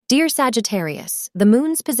Dear Sagittarius, the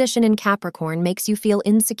moon's position in Capricorn makes you feel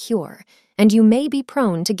insecure, and you may be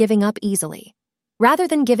prone to giving up easily. Rather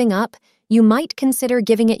than giving up, you might consider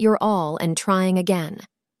giving it your all and trying again.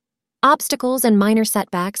 Obstacles and minor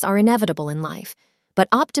setbacks are inevitable in life, but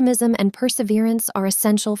optimism and perseverance are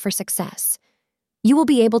essential for success. You will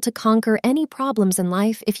be able to conquer any problems in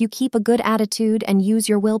life if you keep a good attitude and use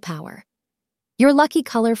your willpower. Your lucky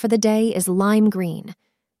color for the day is lime green.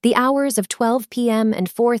 The hours of 12 p.m. and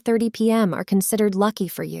 4:30 p.m. are considered lucky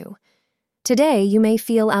for you. Today, you may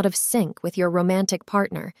feel out of sync with your romantic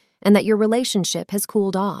partner and that your relationship has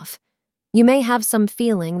cooled off. You may have some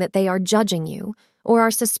feeling that they are judging you or are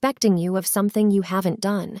suspecting you of something you haven't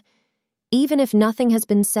done. Even if nothing has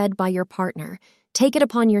been said by your partner, take it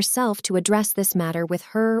upon yourself to address this matter with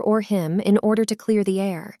her or him in order to clear the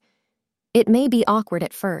air. It may be awkward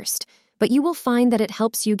at first, but you will find that it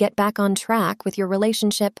helps you get back on track with your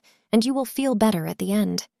relationship and you will feel better at the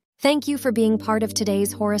end. Thank you for being part of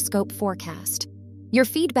today's horoscope forecast. Your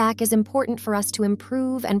feedback is important for us to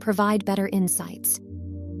improve and provide better insights.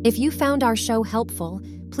 If you found our show helpful,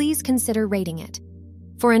 please consider rating it.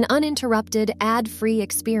 For an uninterrupted, ad-free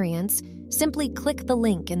experience, simply click the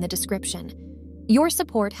link in the description. Your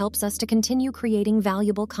support helps us to continue creating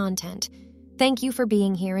valuable content. Thank you for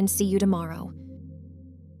being here and see you tomorrow.